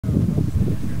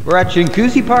We're at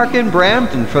Chinguacousy Park in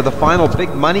Brampton for the final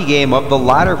big money game of the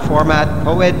ladder format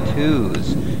Coed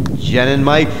 2s. Jen and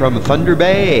Mike from Thunder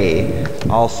Bay,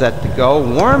 all set to go,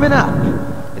 warming up.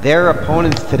 Their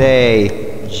opponents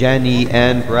today, Jenny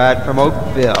and Brad from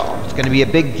Oakville. It's going to be a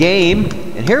big game,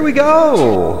 and here we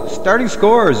go. Starting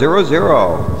score 0-0.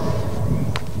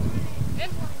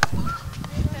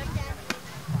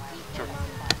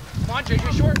 Come on,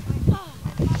 JJ, short.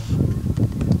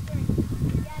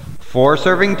 4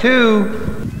 serving 2.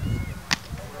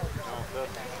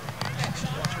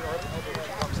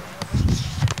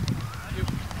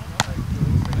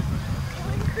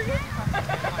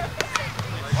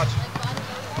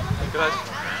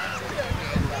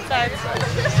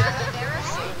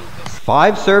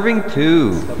 Five serving 2. I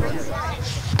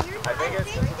think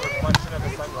it's the reflection of the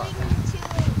sunglasses.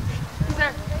 Who's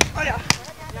there? Oh yeah.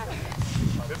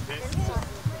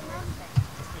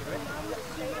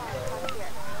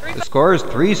 The score is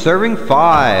 3 serving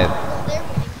 5.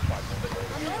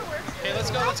 Okay, let's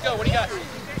go, let's go. What do you got?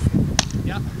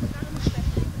 Yeah.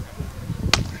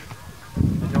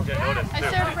 You'll get noticed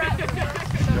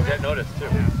too. You'll get noticed too.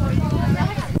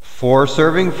 4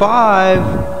 serving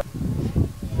 5.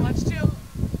 Watch 2.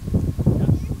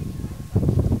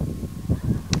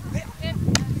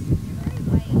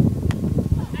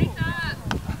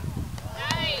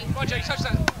 Come on, Jake, touch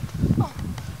that.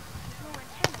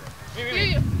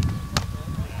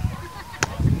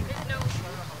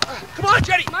 Come on,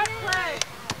 Jenny!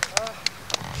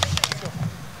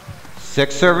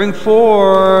 6 serving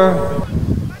 4. Come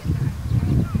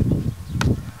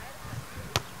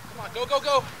on, go, go,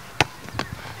 go!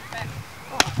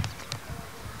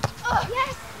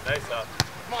 Yes. Nice up.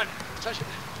 Come on, touch it.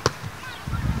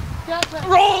 Yeah,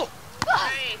 Roll!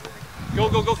 nice. Go,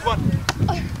 go, go, come on.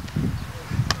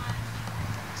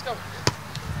 Let's go.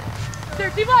 There,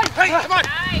 D-Boy. Hey, come on!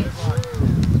 Nice.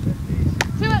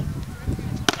 Do it.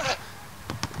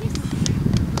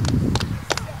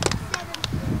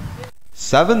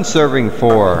 7 serving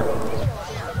 4.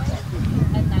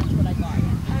 And that's what I got.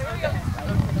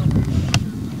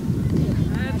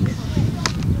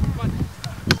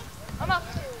 I'm up.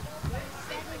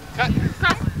 Cut.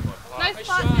 Cross. Nice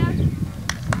spot, yeah.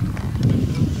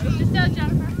 Just down,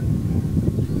 Jennifer.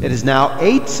 It is now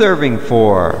 8 serving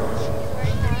 4.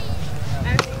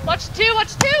 Watch 2,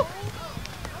 watch 2.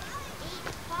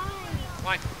 Come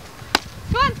on.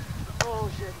 Come on. Oh,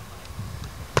 shit.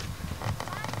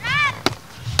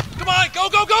 Come on, go,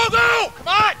 go, go, go! Come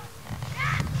on!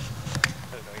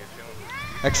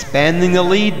 Expanding the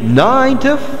lead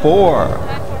 9-4.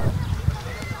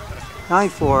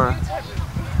 9-4.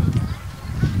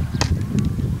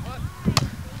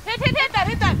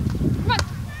 Hit that. Come on.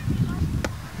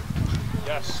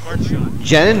 Yes, smart shot.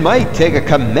 Jen and Mike take a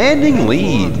commanding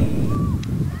lead.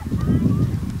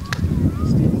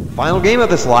 Final game of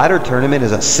this ladder tournament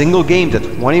is a single game to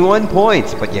 21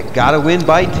 points, but you gotta win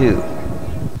by 2.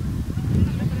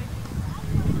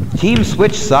 Teams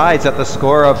switch sides at the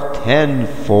score of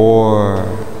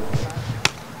 10-4.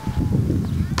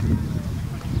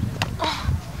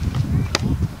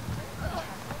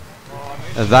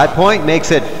 That point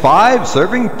makes it 5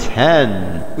 serving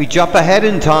 10. We jump ahead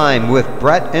in time with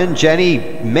Brett and Jenny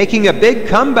making a big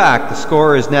comeback. The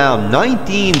score is now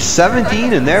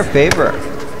 19-17 in their favor.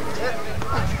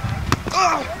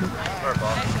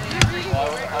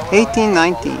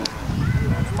 18-19.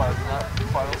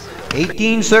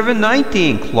 18 serving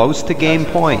 19, close to game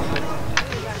point.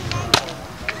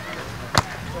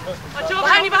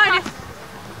 Behind you.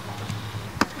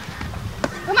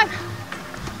 Come on.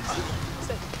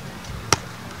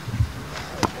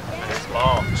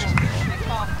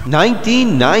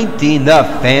 19-19, the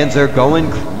fans are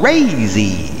going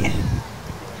crazy.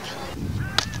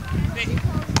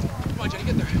 Come on, Jenny,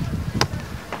 get there.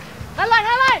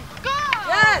 Highlight. Go.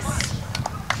 Yes!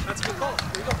 That's a good call.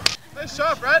 There you go. Nice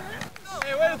shot, Brett.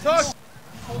 Hey, way to talk.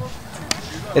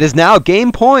 It is now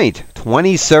game point,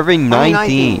 20 serving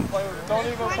 19. Don't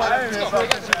even play.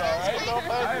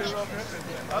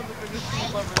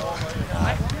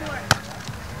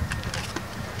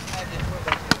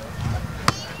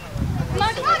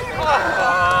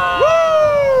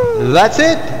 That's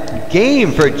it.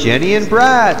 Game for Jenny and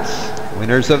Brad.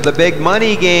 Winners of the big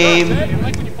money game.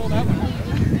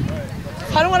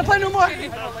 I don't want to play no more.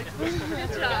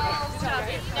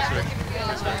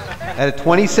 At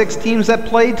 26 teams that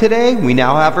played today, we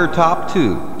now have our top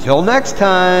 2. Till next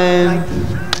time.